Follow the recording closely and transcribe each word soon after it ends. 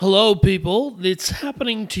Hello, people. It's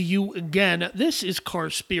happening to you again. This is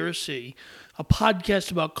Carspiracy, a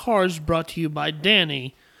podcast about cars brought to you by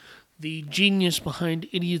Danny, the genius behind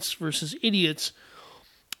Idiots versus Idiots.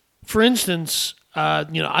 For instance, I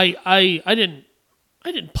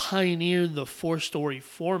didn't pioneer the four-story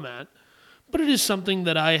format, but it is something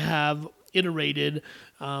that I have iterated.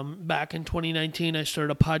 Back in 2019, I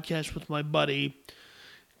started a podcast with my buddy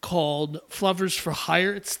called Fluffers for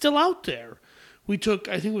Hire. It's still out there. We took,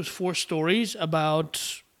 I think it was 4 stories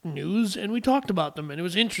about news, and we talked about them, and it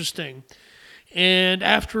was interesting. And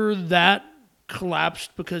after that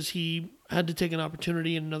collapsed because he had to take an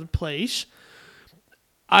opportunity in another place,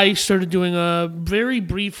 I started doing I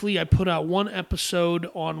put out one episode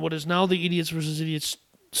on what is now the Idiots versus Idiots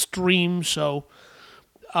stream. So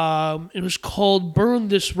it was called Burn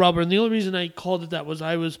This Rubber. And the only reason I called it that was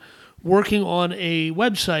I was working on a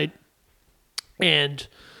website, and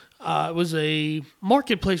it was a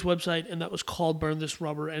marketplace website, and that was called Burn This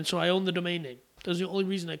Rubber. And so I own the domain name. That's the only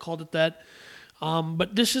reason I called it that.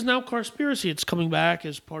 But this is now Carspiracy. It's coming back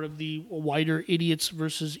as part of the wider Idiots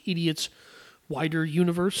versus Idiots wider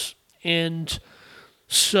universe. And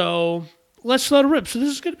so let's let it rip. So this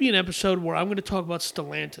is going to be an episode where I'm going to talk about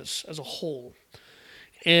Stellantis as a whole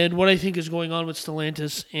and what I think is going on with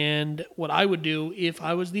Stellantis and what I would do if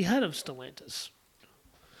I was the head of Stellantis.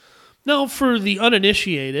 Now, for the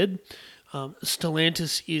uninitiated,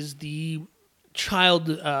 Stellantis is the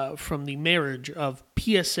child from the marriage of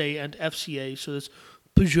PSA and FCA, so that's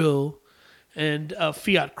Peugeot and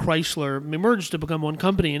Fiat Chrysler merged to become one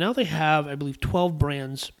company, and now they have, I believe, 12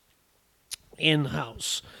 brands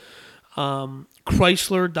in-house.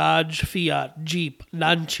 Chrysler, Dodge, Fiat, Jeep,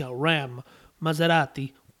 Lancia, Ram,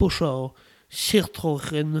 Maserati, Peugeot,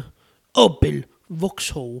 Citroën, Opel,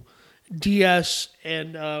 Vauxhall, DS,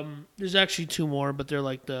 and there's actually 2 more, but they're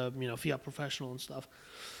like the Fiat Professional and stuff,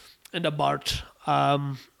 and a Bart,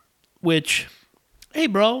 which, hey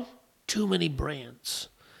bro, too many brands.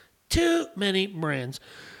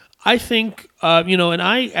 I think, and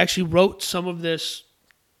I actually wrote some of this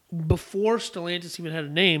before Stellantis even had a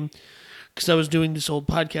name, because I was doing this old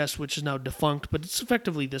podcast, which is now defunct, but it's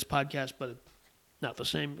effectively this podcast, but not the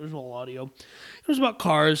same. It was all audio. It was about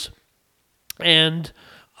cars, and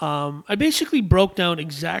I basically broke down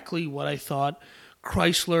exactly what I thought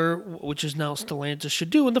Chrysler, which is now Stellantis, should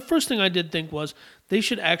do. And the first thing I did think was they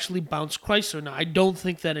should actually bounce Chrysler. Now, I don't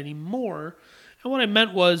think that anymore. And what I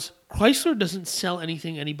meant was Chrysler doesn't sell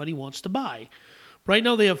anything anybody wants to buy. Right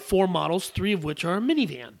now they have 4 models, 3 of which are a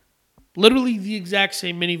minivan. Literally the exact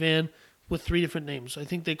same minivan with 3 different names. I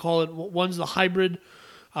think they call it, one's the hybrid,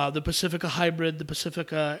 the Pacifica Hybrid, the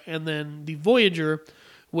Pacifica, and then the Voyager,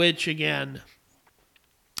 which again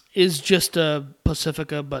is just a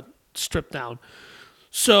Pacifica but stripped down.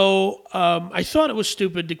 So I thought it was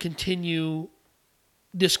stupid to continue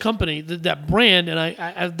this company, that brand, and I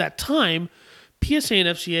at that time, PSA and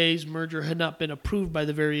FCA's merger had not been approved by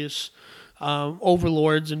the various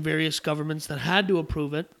overlords and various governments that had to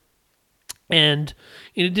approve it. And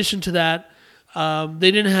in addition to that,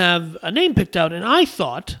 they didn't have a name picked out. And I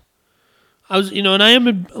thought, and I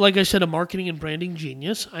am, like I said, a marketing and branding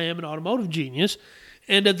genius. I am an automotive genius.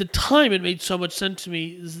 And at the time, it made so much sense to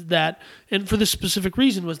me that, and for this specific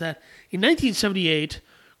reason, was that in 1978,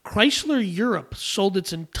 Chrysler Europe sold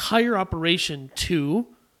its entire operation to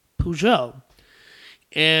Peugeot.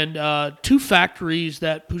 And 2 factories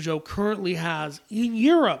that Peugeot currently has in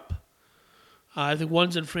Europe, I think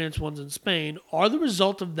one's in France, one's in Spain, are the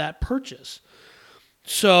result of that purchase.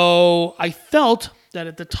 So I felt that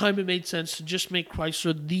at the time it made sense to just make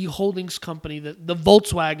Chrysler the holdings company, the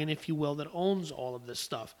Volkswagen, if you will, that owns all of this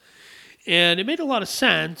stuff. And it made a lot of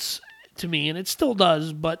sense to me, and it still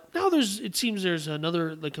does, but now it seems there's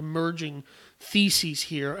another emerging thesis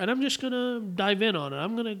here, and I'm just going to dive in on it.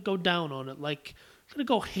 I'm going to go down on it, I'm going to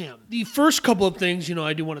go ham. The first couple of things,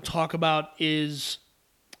 I do want to talk about is,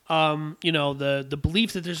 the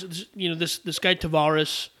belief that there's, this guy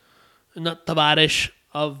Tavares, not Tavares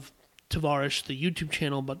of Tavares, the YouTube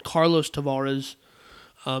channel, but Carlos Tavares,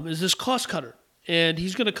 is this cost cutter. And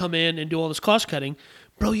he's going to come in and do all this cost cutting.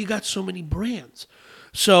 Bro, you got so many brands.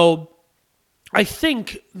 So I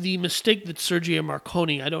think the mistake that Sergio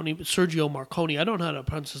Marconi, I don't know how to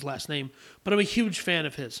pronounce his last name, but I'm a huge fan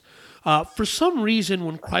of his. For some reason,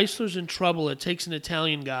 when Chrysler's in trouble, it takes an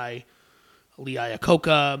Italian guy, Lee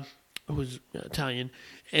Iacocca, who's Italian,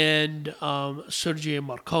 and Sergio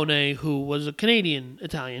Marconi, who was a Canadian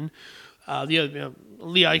Italian.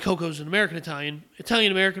 Lee Iacocca is an American Italian,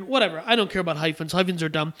 Italian American, whatever. I don't care about hyphens. Hyphens are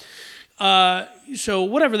dumb. So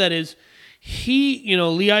whatever that is, Lee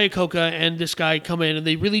Iacocca and this guy come in and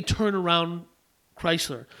they really turn around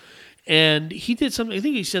Chrysler. And he did something, I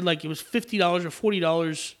think he said like it was $50 or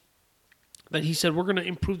 $40 that he said, we're going to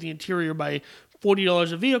improve the interior by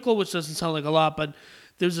 $40 a vehicle, which doesn't sound like a lot, but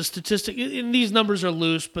there's a statistic, and these numbers are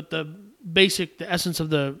loose, but the essence of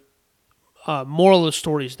the moral of the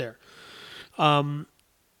story is there.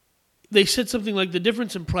 They said something like the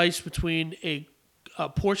difference in price between a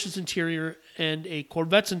Porsche's interior and a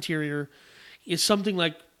Corvette's interior is something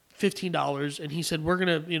like $15, and he said, we're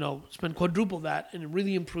going to, spend quadruple that and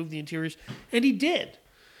really improve the interiors. And he did.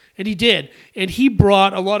 And he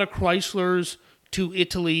brought a lot of Chryslers to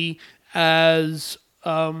Italy as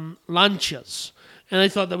Lancias. And I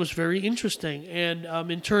thought that was very interesting. And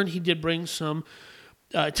in turn, he did bring some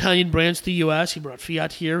Italian brands to the U.S. He brought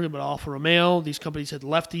Fiat here. He brought Alfa Romeo. These companies had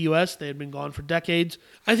left the U.S. They had been gone for decades.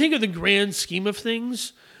 I think of the grand scheme of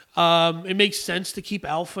things, it makes sense to keep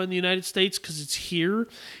Alfa in the United States because it's here.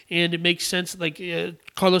 And it makes sense, like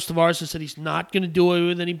Carlos Tavares has said he's not going to do away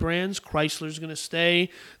with any brands. Chrysler's going to stay.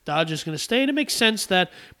 Dodge is going to stay. And it makes sense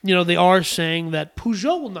that, they are saying that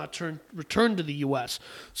Peugeot will not return to the U.S.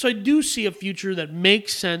 So I do see a future that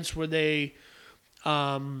makes sense where they...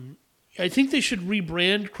 I think they should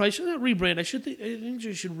rebrand Chrysler. Not rebrand. I think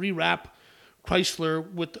they should rewrap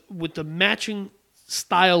Chrysler with the matching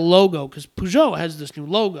style logo because Peugeot has this new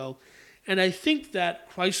logo, and I think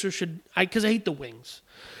that Chrysler should. Because I hate the wings.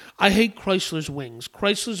 I hate Chrysler's wings.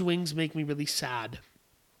 Chrysler's wings make me really sad.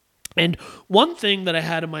 And one thing that I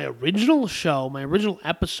had in my original show, my original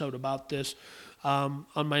episode about this, on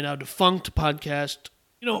my now defunct podcast,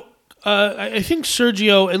 I think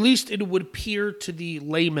Sergio, at least it would appear to the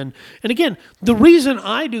layman. And again, the reason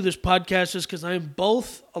I do this podcast is because I'm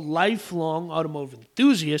both a lifelong automotive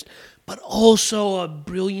enthusiast, but also a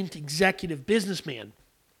brilliant executive businessman.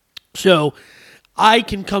 So I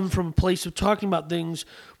can come from a place of talking about things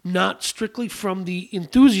not strictly from the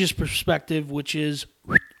enthusiast perspective, which is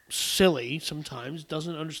silly sometimes,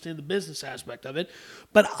 doesn't understand the business aspect of it,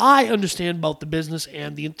 but I understand both the business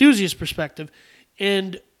and the enthusiast perspective.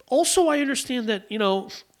 And also, I understand that,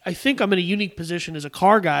 I think I'm in a unique position as a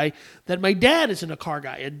car guy that my dad isn't a car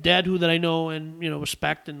guy, a dad that I know and,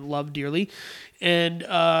 respect and love dearly. And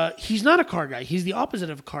he's not a car guy. He's the opposite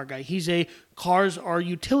of a car guy. He's a cars are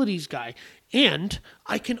utilities guy. And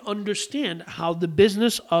I can understand how the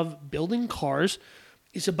business of building cars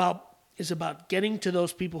is about getting to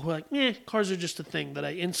those people who are like, cars are just a thing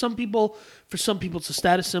for some people, it's a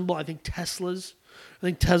status symbol. I think Teslas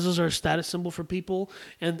are a status symbol for people,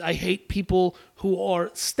 and I hate people who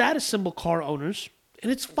are status symbol car owners,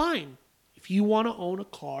 and it's fine. If you want to own a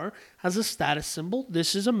car as a status symbol,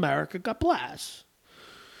 this is America, God bless.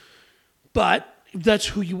 But if that's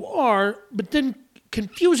who you are, but then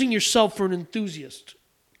confusing yourself for an enthusiast,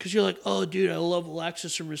 because you're like, oh, dude, I love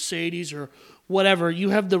Lexus or Mercedes or whatever. You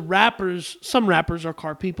have the rappers, some rappers are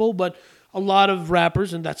car people, but a lot of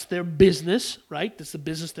rappers, and that's their business, right? That's the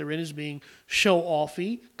business they're in, is being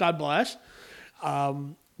show-offy. God bless.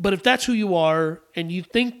 But if that's who you are, and you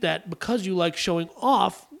think that because you like showing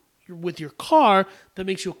off with your car, that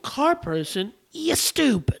makes you a car person, you're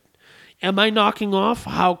stupid. Am I knocking off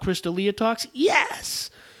how Chris D'Elia talks? Yes.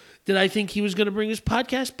 Did I think he was going to bring his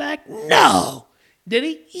podcast back? No. Did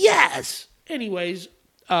he? Yes. Anyways,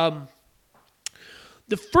 the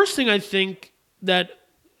first thing I think that,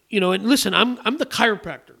 and listen, I'm the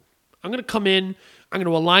chiropractor. I'm going to come in, I'm going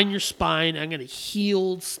to align your spine, I'm going to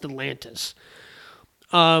heal Stellantis.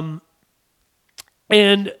 And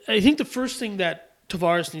I think the first thing that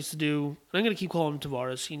Tavares needs to do, and I'm going to keep calling him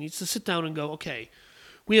Tavares, he needs to sit down and go, okay,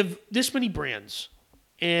 we have this many brands,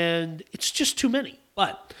 and it's just too many.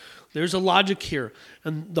 But there's a logic here.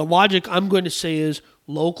 And the logic I'm going to say is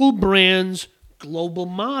local brands, global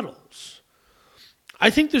models. I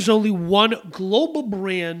think there's only one global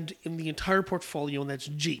brand in the entire portfolio, and that's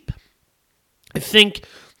Jeep. I think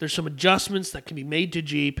there's some adjustments that can be made to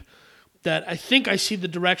Jeep that I think I see the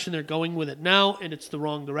direction they're going with it now, and it's the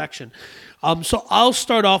wrong direction. So I'll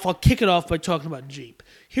kick it off by talking about Jeep.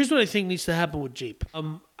 Here's what I think needs to happen with Jeep.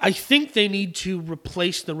 I think they need to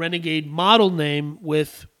replace the Renegade model name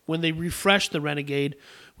when they refresh the Renegade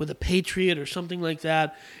with a Patriot or something like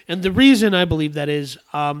that. And the reason I believe that is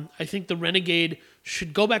I think the Renegade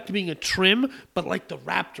should go back to being a trim, but like the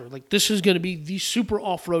Raptor. Like this is going to be the super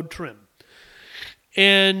off-road trim.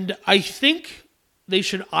 And I think they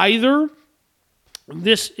should either,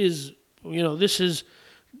 this is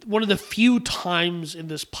one of the few times in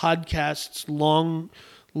this podcast's long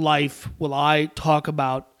life will I talk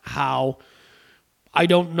about how I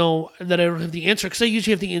don't know that I don't have the answer, because I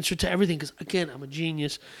usually have the answer to everything, because again, I'm a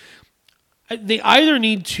genius. They either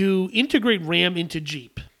need to integrate Ram into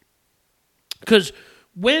Jeep, because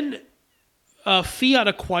when Fiat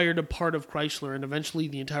acquired a part of Chrysler and eventually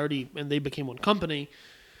the entirety, and they became one company.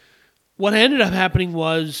 What ended up happening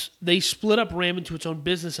was they split up Ram into its own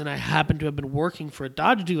business, and I happened to have been working for a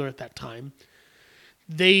Dodge dealer at that time.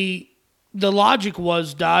 The logic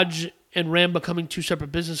was Dodge and Ram becoming two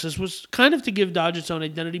separate businesses was kind of to give Dodge its own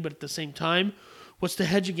identity, but at the same time was to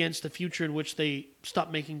hedge against the future in which they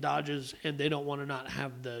stop making Dodges and they don't want to not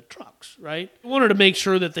have the trucks, right? They wanted to make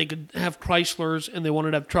sure that they could have Chryslers and they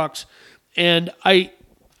wanted to have trucks. And I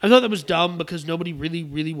thought that was dumb because nobody really,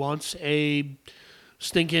 really wants a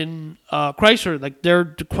stinking Chrysler. Like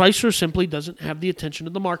Chrysler simply doesn't have the attention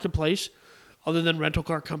of the marketplace other than rental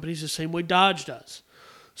car companies the same way Dodge does.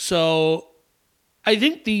 So I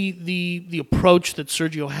think the approach that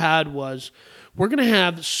Sergio had was we're going to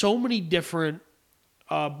have so many different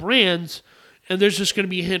brands, and there's just going to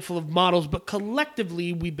be a handful of models, but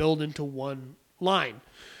collectively we build into one line.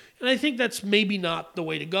 And I think that's maybe not the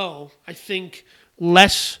way to go. I think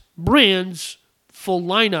less brands, full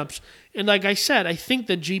lineups. And like I said, I think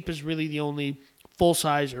that Jeep is really the only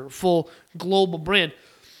full-size or full global brand.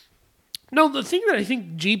 No, the thing that I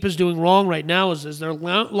think Jeep is doing wrong right now is they're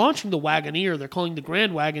launching the Wagoneer. They're calling the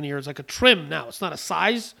Grand Wagoneer. It's like a trim now. It's not a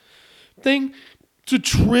size thing. It's a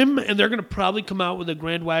trim, and they're going to probably come out with a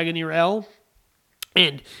Grand Wagoneer L.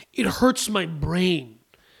 And it hurts my brain.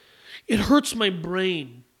 It hurts my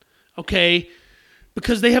brain, okay?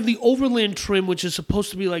 Because they have the Overland trim, which is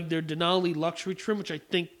supposed to be like their Denali luxury trim, which I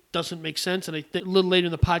think doesn't make sense. And I think a little later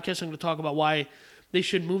in the podcast, I'm going to talk about why they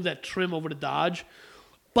should move that trim over to Dodge.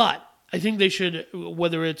 But I think they should,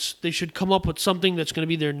 they should come up with something that's going to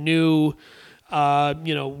be their new,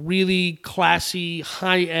 really classy,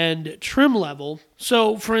 high-end trim level.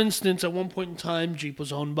 So, for instance, at one point in time, Jeep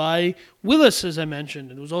was owned by Willys, as I mentioned,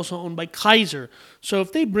 and it was also owned by Kaiser. So,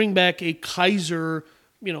 if they bring back a Kaiser,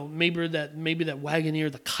 maybe that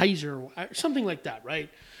Wagoneer, the Kaiser, something like that, right?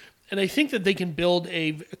 And I think that they can build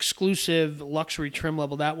a exclusive luxury trim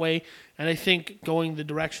level that way. And I think going the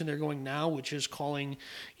direction they're going now, which is calling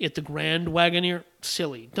it the Grand Wagoneer,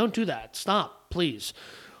 silly. Don't do that. Stop, please.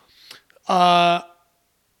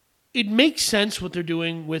 It makes sense what they're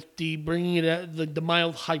doing with the bringing it at the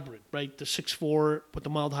mild hybrid, right? The 6.4 with the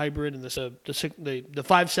mild hybrid and the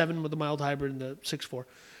 5.7 with the mild hybrid and the 6.4.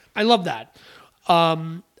 I love that.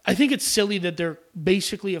 I think it's silly that they're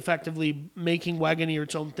basically effectively making Wagoneer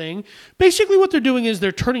its own thing. Basically what they're doing is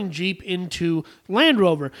they're turning Jeep into Land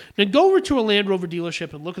Rover. Now go over to a Land Rover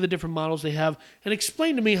dealership and look at the different models they have and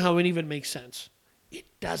explain to me how any of it makes sense. It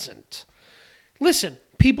doesn't. Listen,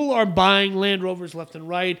 people are buying Land Rovers left and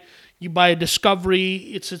right. You buy a Discovery,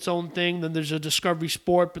 it's its own thing. Then there's a Discovery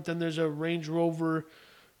Sport, but then there's a Range Rover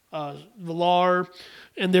Velar,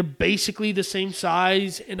 and they're basically the same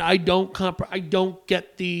size, and I don't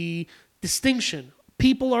get the distinction.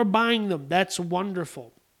 People are buying them. That's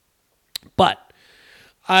wonderful. But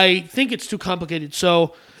I think it's too complicated.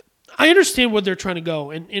 So I understand where they're trying to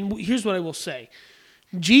go, and here's what I will say.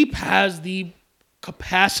 Jeep has the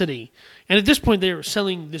capacity, and at this point they are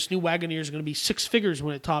selling this new Wagoneer is going to be six figures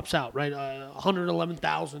when it tops out, right?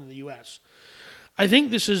 111,000 in the U.S. I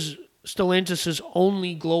think this is Stellantis'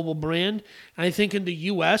 only global brand. And I think in the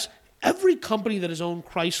U.S., every company that has owned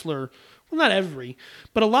Chrysler, well, not every,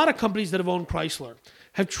 but a lot of companies that have owned Chrysler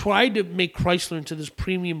have tried to make Chrysler into this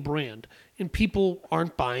premium brand. And people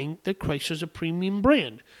aren't buying that Chrysler's a premium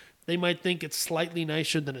brand. They might think it's slightly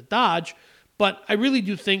nicer than a Dodge, but I really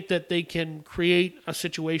do think that they can create a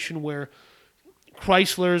situation where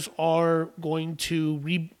Chryslers are going to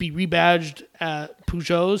be rebadged at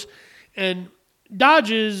Peugeots, and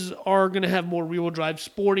Dodges are going to have more rear-wheel drive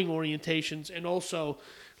sporting orientations. And also,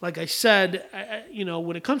 like I said,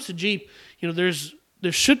 when it comes to Jeep,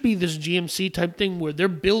 there should be this GMC type thing where they're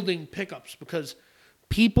building pickups because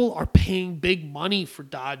people are paying big money for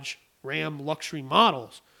Dodge Ram luxury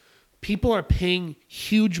models. People are paying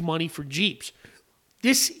huge money for Jeeps.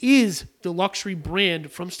 This is the luxury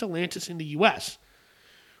brand from Stellantis in the U.S.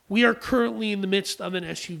 We are currently in the midst of an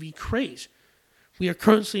SUV craze. We are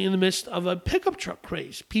currently in the midst of a pickup truck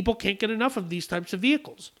craze. People can't get enough of these types of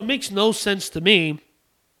vehicles. It makes no sense to me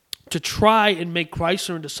to try and make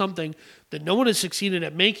Chrysler into something that no one has succeeded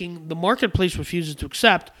at making, the marketplace refuses to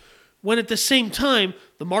accept, when at the same time,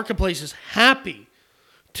 the marketplace is happy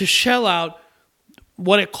to shell out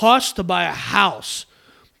what it costs to buy a house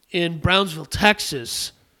in Brownsville,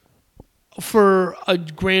 Texas, for a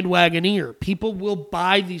Grand Wagoneer. People will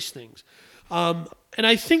buy these things. And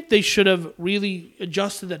I think they should have really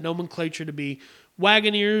adjusted that nomenclature to be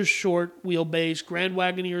Wagoneers short wheelbase, Grand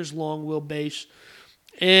Wagoneers long wheelbase.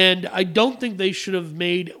 And I don't think they should have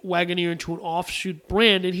made Wagoneer into an offshoot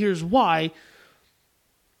brand. And here's why.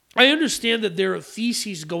 I understand that their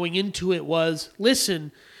thesis going into it was,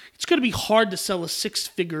 listen, it's going to be hard to sell a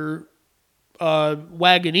six-figure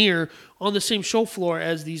Wagoneer on the same show floor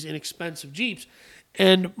as these inexpensive Jeeps.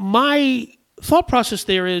 And my thought process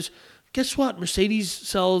there is, guess what? Mercedes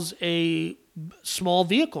sells a small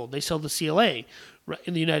vehicle. They sell the CLA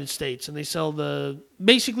in the United States, and they sell a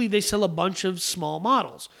bunch of small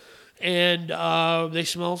models, and they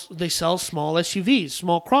sell small SUVs,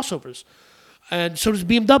 small crossovers. And so does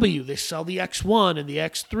BMW. They sell the X1 and the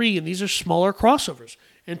X3, and these are smaller crossovers.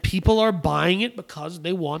 And people are buying it because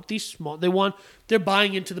they want these small. They're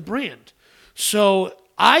buying into the brand. So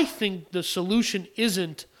I think the solution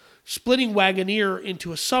isn't splitting Wagoneer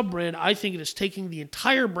into a sub-brand. I think it is taking the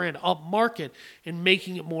entire brand up market and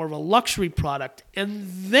making it more of a luxury product. And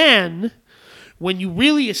then when you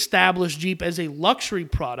really establish Jeep as a luxury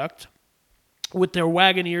product with their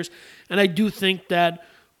Wagoneers, and I do think that,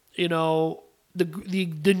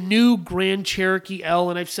 the new Grand Cherokee L,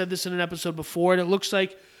 and I've said this in an episode before, and it looks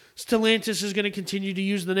like Stellantis is going to continue to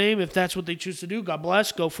use the name. If that's what they choose to do, God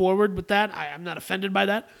bless. Go forward with that. I'm not offended by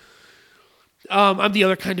that. I'm the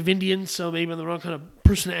other kind of Indian, so maybe I'm the wrong kind of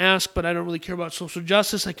person to ask, but I don't really care about social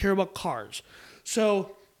justice. I care about cars.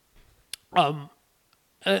 So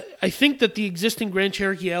I think that the existing Grand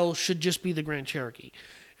Cherokee L should just be the Grand Cherokee,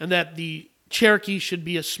 and that the Cherokee should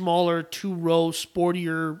be a smaller, two-row,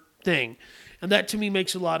 sportier thing. And that, to me,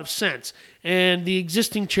 makes a lot of sense. And the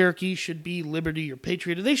existing Cherokee should be Liberty or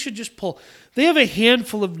Patriot. They should just pull. They have a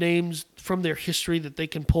handful of names from their history that they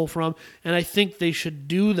can pull from, and I think they should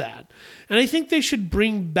do that. And I think they should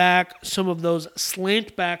bring back some of those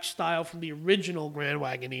slant-back style from the original Grand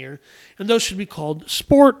Wagoneer, and those should be called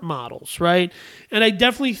sport models, right? And I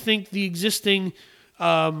definitely think the existing...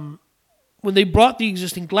 when they brought the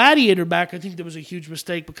existing Gladiator back, I think there was a huge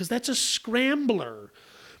mistake because that's a scrambler.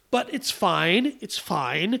 But it's fine. It's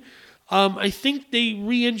fine. I think they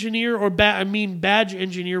re-engineer badge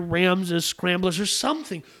engineer Rams as scramblers or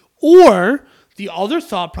something. Or the other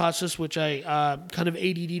thought process, which I kind of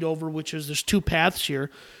ADD'd over, which is there's two paths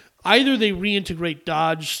here. Either they reintegrate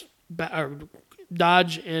Dodge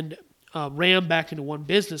and Ram back into one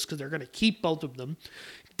business because they're going to keep both of them.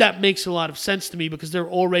 That makes a lot of sense to me because they're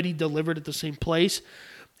already delivered at the same place.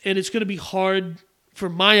 And it's going to be hard for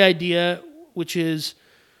my idea, which is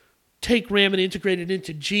take Ram and integrate it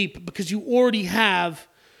into Jeep because you already have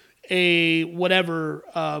a whatever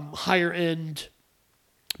higher-end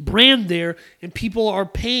brand there, and people are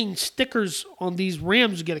paying stickers on these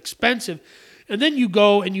Rams to get expensive. And then you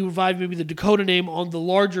go and you revive maybe the Dakota name on the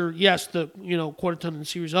larger, quarter ton and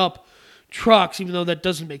series up trucks, even though that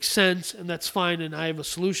doesn't make sense, and that's fine, and I have a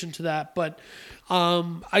solution to that. But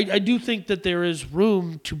I do think that there is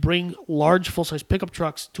room to bring large full-size pickup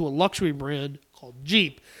trucks to a luxury brand called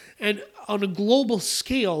Jeep. And on a global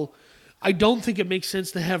scale, I don't think it makes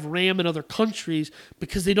sense to have Ram in other countries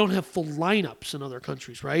because they don't have full lineups in other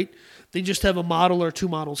countries, right? They just have a model or two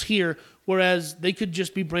models here, whereas they could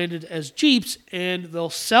just be branded as Jeeps, and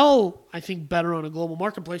they'll sell, I think, better on a global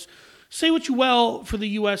marketplace. Say what you will for the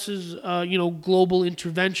U.S.'s, global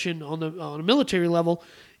intervention on a military level.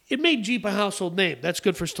 It made Jeep a household name. That's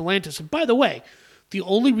good for Stellantis. And by the way, the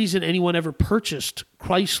only reason anyone ever purchased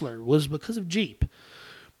Chrysler was because of Jeep.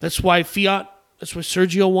 That's why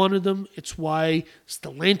Sergio wanted them. It's why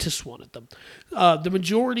Stellantis wanted them. The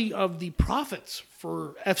majority of the profits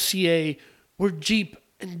for FCA were Jeep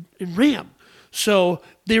and Ram. So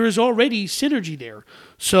there is already synergy there.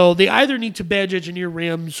 So they either need to badge engineer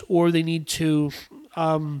Rams or they need to,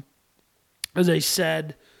 as I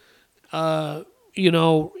said,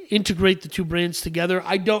 integrate the two brands together.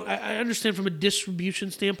 I understand from a distribution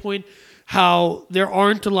standpoint how there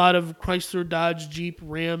aren't a lot of Chrysler, Dodge, Jeep,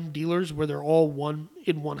 Ram dealers where they're all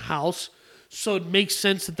in one house. So it makes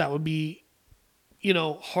sense that would be,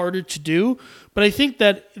 harder to do. But I think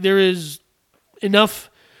that there's enough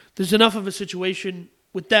of a situation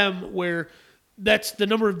with them where that's the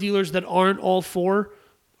number of dealers that aren't all four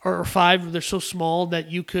or five. They're so small that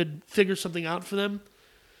you could figure something out for them.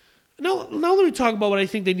 Now let me talk about what I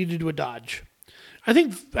think they need to do with Dodge. I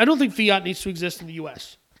don't think Fiat needs to exist in the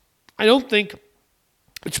U.S. I don't think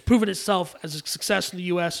it's proven itself as a success in the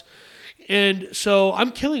U.S. And so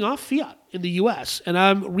I'm killing off Fiat in the U.S. and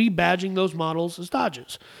I'm rebadging those models as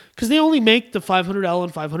Dodges because they only make the 500L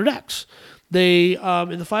and 500X.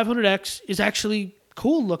 And the 500X is actually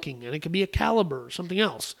cool looking and it could be a Caliber or something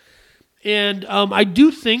else. And I do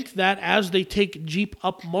think that as they take Jeep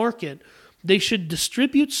up market, they should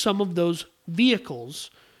distribute some of those vehicles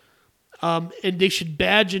and they should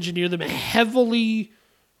badge engineer them, heavily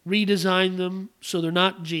redesign them so they're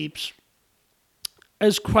not Jeeps,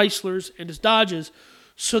 as Chryslers and as Dodges,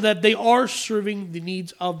 so that they are serving the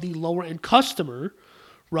needs of the lower end customer,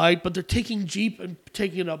 right? But they're taking Jeep and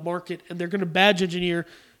taking it up market, and they're going to badge engineer.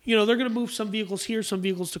 They're going to move some vehicles here, some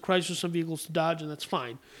vehicles to Chrysler, some vehicles to Dodge, and that's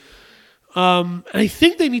fine. And I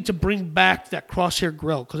think they need to bring back that crosshair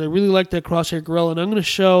grille because I really like that crosshair grille, and I'm going to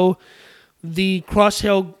show the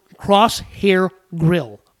crosshair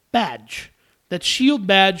grille badge. That shield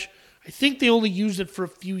badge, I think they only used it for a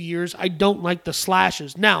few years. I don't like the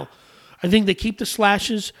slashes. Now, I think they keep the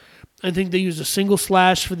slashes. I think they use a single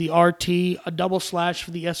slash for the RT, a double slash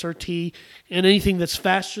for the SRT, and anything that's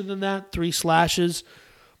faster than that, 3 slashes.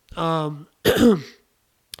 And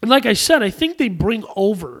like I said, I think they bring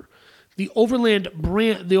over the Overland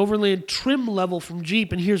brand, the Overland trim level from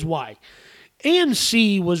Jeep, and here's why.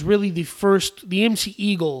 AMC was really the AMC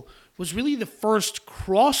Eagle was really the first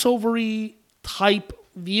crossover-y type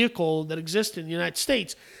vehicle that existed in the United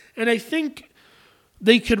States. And I think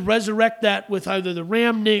they could resurrect that with either the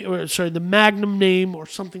the Magnum name or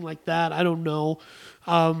something like that. I don't know.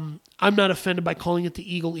 I'm not offended by calling it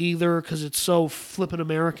the Eagle either because it's so flippin'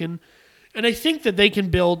 American. And I think that they can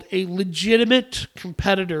build a legitimate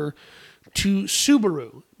competitor to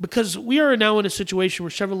Subaru because we are now in a situation where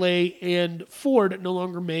Chevrolet and Ford no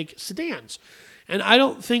longer make sedans. And I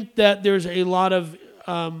don't think that there's a lot of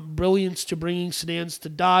brilliance to bringing sedans to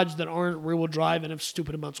Dodge that aren't rear-wheel drive and have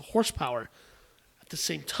stupid amounts of horsepower. At the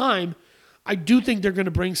same time, I do think they're going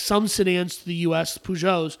to bring some sedans to the U.S.,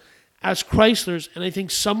 Peugeots, as Chryslers, and I think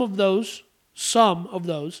some of those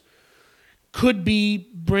could be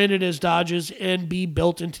branded as Dodges and be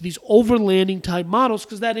built into these overlanding type models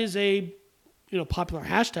because that is a popular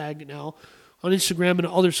hashtag now on Instagram and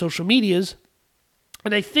other social medias.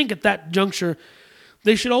 And I think at that juncture,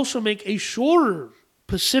 they should also make a shorter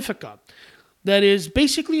Pacifica that is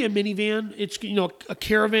basically a minivan. It's a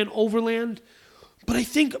caravan overland. But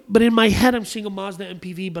in my head, I'm seeing a Mazda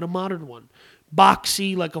MPV, but a modern one.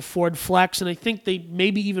 Boxy, like a Ford Flex. And I think they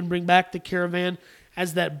maybe even bring back the Caravan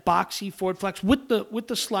as that boxy Ford Flex with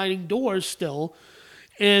the sliding doors still.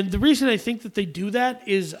 And the reason I think that they do that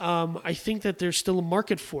is I think that there's still a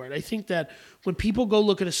market for it. I think that when people go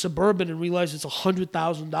look at a Suburban and realize it's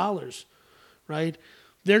 $100,000, right?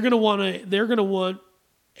 They're gonna want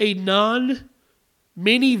a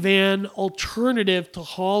non-minivan alternative to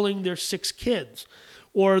hauling their 6 kids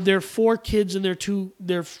or their 4 kids and their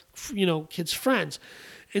kids' friends.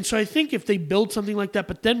 And so I think if they build something like that,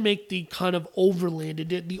 but then make the kind of Overland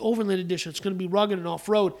edition, it's going to be rugged and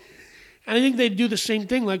off-road. And I think they do the same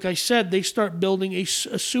thing. Like I said, they start building a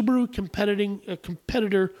Subaru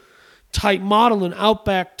competitor type model, an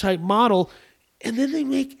Outback type model, and then they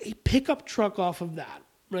make a pickup truck off of that,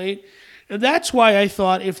 right? And that's why I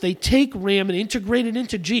thought if they take Ram and integrate it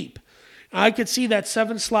into Jeep, I could see that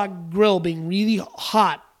 7-slot grill being really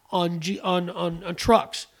hot on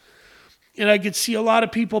trucks. And I could see a lot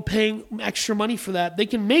of people paying extra money for that. They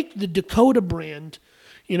can make the Dakota brand,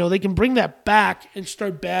 they can bring that back and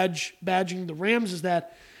start badging the Rams as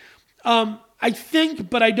that. I think,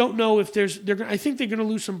 but I don't know if I think they're going to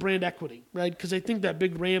lose some brand equity, right? Because I think that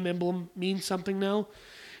big Ram emblem means something now.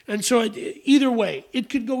 And so either way, it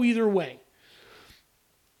could go either way.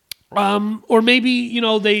 Or maybe,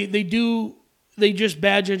 they just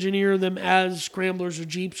badge engineer them as Scramblers or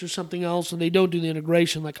Jeeps or something else, and they don't do the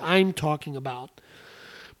integration like I'm talking about.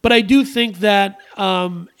 But I do think that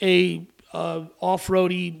a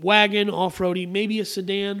off-roady wagon, off-roady, maybe a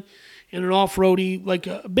sedan, and an off-roady,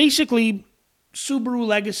 basically Subaru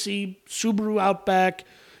Legacy, Subaru Outback,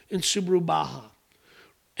 and Subaru Baja.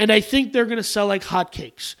 And I think they're going to sell like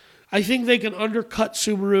hotcakes. I think they can undercut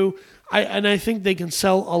Subaru, and I think they can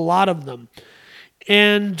sell a lot of them.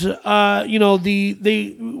 And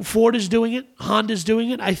Ford is doing it, Honda's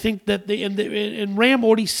doing it. I think that and Ram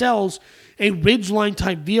already sells a Ridgeline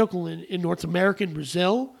type vehicle in North America and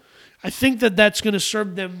Brazil. I think that that's going to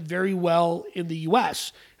serve them very well in the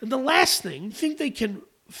U.S. And the last thing, I think they can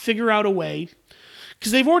figure out a way,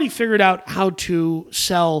 because they've already figured out how to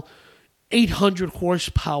sell 800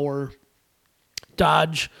 horsepower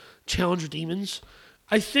Dodge Challenger Demons.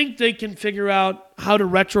 I think they can figure out how to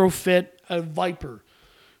retrofit a Viper.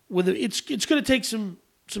 It's going to take some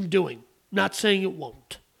doing. Not saying it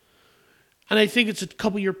won't. And I think it's a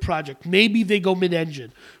couple-year project. Maybe they go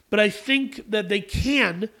mid-engine. But I think that they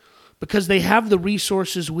can, because they have the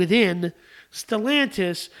resources within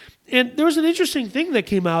Stellantis. And there was an interesting thing that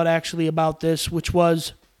came out, actually, about this, which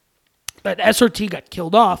was that SRT got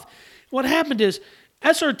killed off. What happened is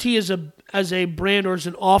SRT as a brand or as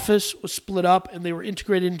an office was split up, and they were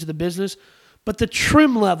integrated into the business. But the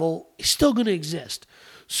trim level is still going to exist.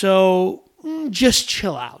 So just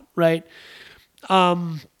chill out, right?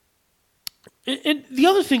 And the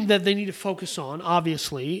other thing that they need to focus on,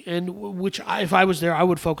 obviously, and if I was there, I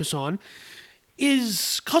would focus on,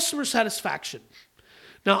 is customer satisfaction.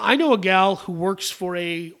 Now, I know a gal who works for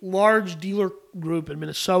a large dealer group in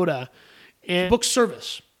Minnesota and books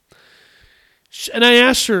service. And I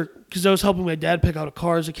asked her, because I was helping my dad pick out a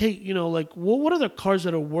car, I was like, hey, what are the cars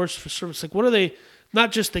that are worse for service? Like, what are they,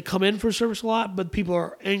 not just they come in for service a lot, but people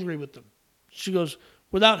are angry with them. She goes,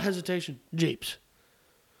 without hesitation, Jeeps.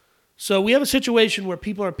 So we have a situation where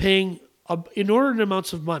people are paying inordinate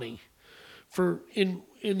amounts of money for, in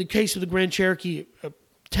the case of the Grand Cherokee, a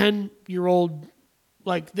 10-year-old,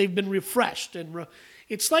 like they've been refreshed. And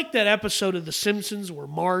it's like that episode of The Simpsons where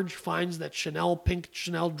Marge finds that pink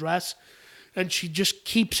Chanel dress and she just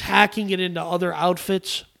keeps hacking it into other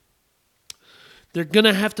outfits. They're going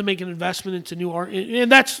to have to make an investment into new art. And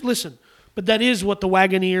but that is what the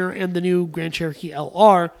Wagoneer and the new Grand Cherokee L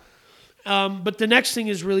are. But the next thing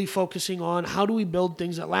is really focusing on how do we build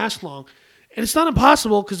things that last long. And it's not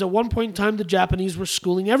impossible because at one point in time, the Japanese were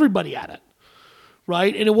schooling everybody at it,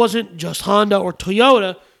 right? And it wasn't just Honda or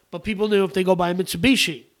Toyota, but people knew if they go buy a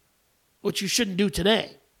Mitsubishi, which you shouldn't do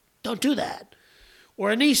today. Don't do that.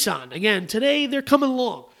 Or a Nissan. Again, today they're coming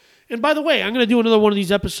along. And by the way, I'm going to do another one of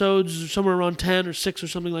these episodes somewhere around 10 or 6 or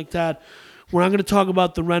something like that, where I'm going to talk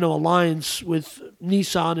about the Renault alliance with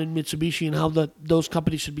Nissan and Mitsubishi and how those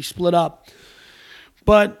companies should be split up.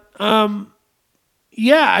 But,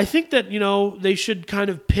 I think that, they should kind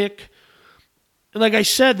of pick, and like I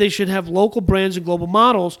said, they should have local brands and global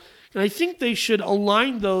models. And I think they should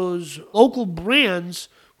align those local brands,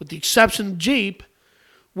 with the exception of Jeep,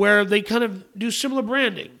 where they kind of do similar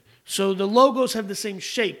branding. So the logos have the same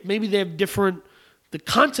shape. Maybe they have the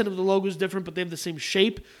content of the logo is different, but they have the same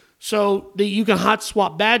shape. So you can hot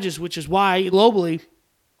swap badges, which is why globally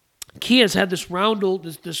Kia's had this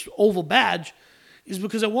this oval badge, is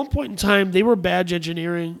because at one point in time they were badge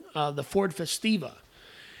engineering the Ford Festiva.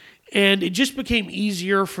 And it just became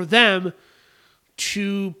easier for them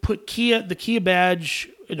to put the Kia badge,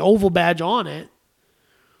 an oval badge on it,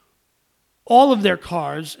 all of their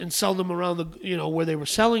cars, and sell them around where they were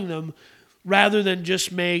selling them, rather than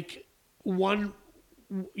just make one,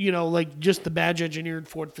 like just the badge engineered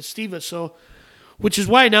Ford Festiva. So, which is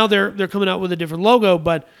why now they're coming out with a different logo.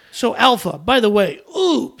 But so Alpha, by the way,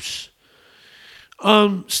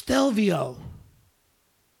 Stelvio,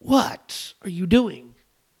 what are you doing?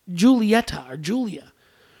 Julia,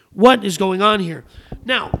 what is going on here?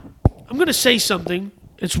 Now, I'm going to say something.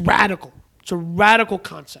 It's radical. It's a radical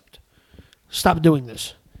concept. Stop doing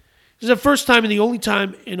this. This is the first time and the only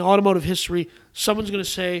time in automotive history someone's going to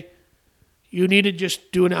say, you need to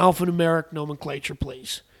just do an alphanumeric nomenclature,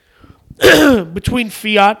 please. Between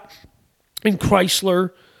Fiat and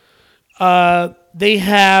Chrysler, they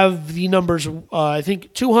have the numbers, I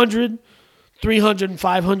think, 200, 300, and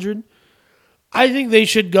 500. I think they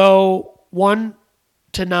should go 1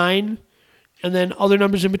 to 9, and then other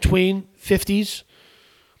numbers in between, 50s.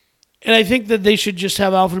 And I think that they should just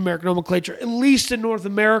have alphanumeric nomenclature, at least in North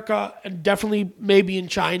America, and definitely maybe in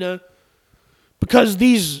China. Because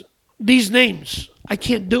these names, I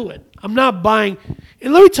can't do it. I'm not buying.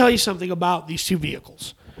 And let me tell you something about these two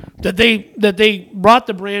vehicles that they brought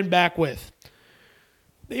the brand back with.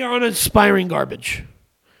 They are uninspiring garbage.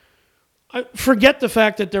 I forget the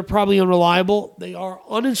fact that they're probably unreliable. They are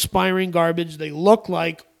uninspiring garbage. They look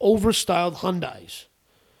like overstyled Hyundais.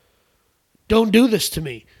 Don't do this to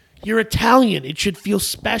me. You're Italian. It should feel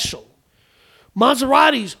special.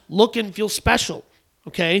 Maseratis look and feel special.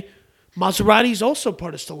 Okay? Maserati is also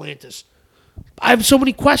part of Stellantis. I have so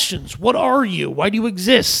many questions. What are you? Why do you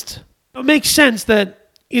exist? It makes sense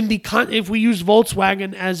that if we use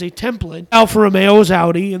Volkswagen as a template, Alfa Romeo is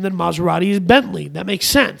Audi, and then Maserati is Bentley. That makes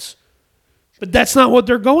sense. But that's not what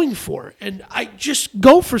they're going for. And I just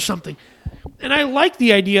go for something. And I like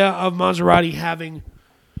the idea of Maserati having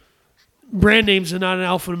brand names and not an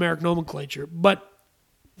alphanumeric nomenclature. But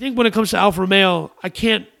I think when it comes to Alfa Romeo, I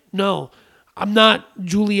can't, no. I'm not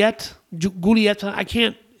Giulietta. I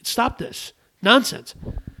can't stop this nonsense.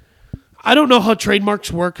 I don't know how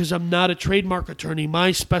trademarks work because I'm not a trademark attorney.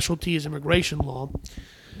 My specialty is immigration law.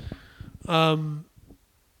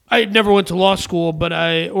 I never went to law school,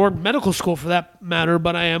 or medical school for that matter,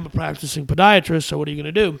 but I am a practicing podiatrist, so what are you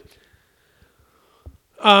going to do?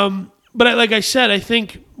 But like I said, I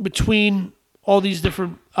think between all these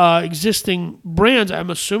different existing brands, I'm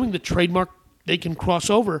assuming the trademark, they can cross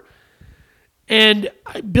over. And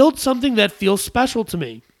I built something that feels special to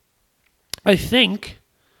me. I think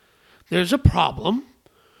there's a problem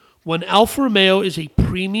when Alfa Romeo is a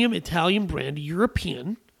premium Italian brand,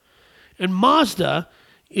 European, and Mazda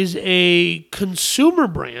is a consumer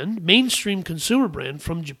brand, mainstream consumer brand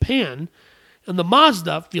from Japan, and the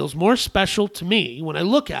Mazda feels more special to me when I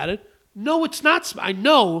look at it. No, it's not. I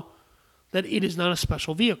know that it is not a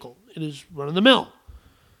special vehicle. It is run-of-the-mill.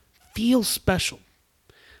 Feels special.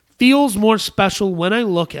 Feels more special when I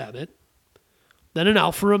look at it than an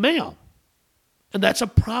Alfa Romeo. And that's a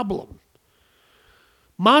problem.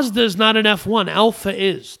 Mazda is not an F1. Alfa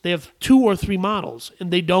is. They have 2 or 3 models,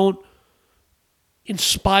 and they don't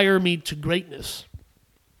inspire me to greatness.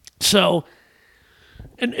 So,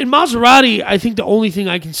 and Maserati, I think the only thing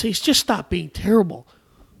I can say is just stop being terrible.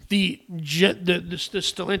 The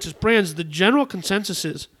Stellantis brands, the general consensus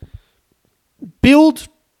is build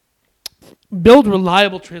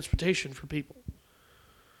reliable transportation for people.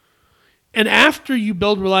 And after you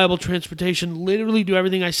build reliable transportation, literally do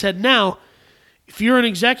everything I said. Now, if you're an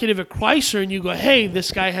executive at Chrysler and you go, hey,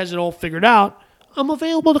 this guy has it all figured out, I'm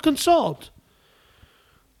available to consult.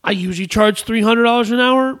 I usually charge $300 an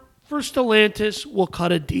hour. For Stellantis, we'll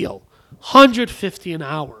cut a deal. $150 an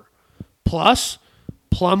hour. Plus,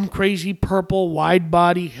 plum crazy purple, wide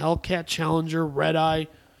body, Hellcat Challenger, red eye,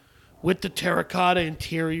 with the terracotta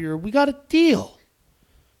interior. We got a deal.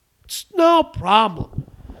 It's no problem.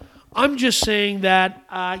 I'm just saying that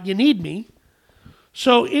you need me.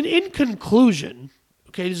 So in conclusion,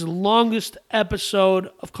 okay, this is the longest episode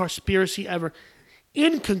of Carspiracy ever.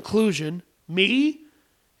 In conclusion, me,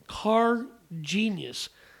 car genius.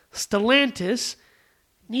 Stellantis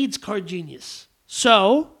needs car genius.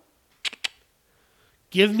 So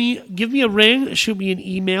give me a ring, shoot me an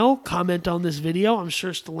email, comment on this video. I'm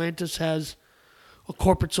sure Stellantis has a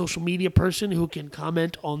corporate social media person who can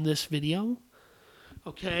comment on this video.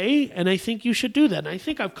 Okay, and I think you should do that. And I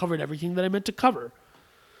think I've covered everything that I meant to cover.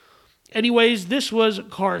 Anyways, this was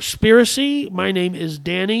Carspiracy. My name is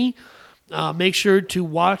Danny. Make sure to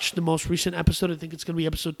watch the most recent episode. I think it's going to be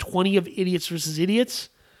episode 20 of Idiots versus Idiots.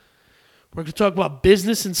 We're going to talk about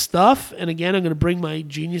business and stuff. And again, I'm going to bring my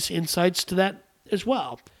genius insights to that as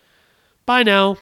well. Bye now.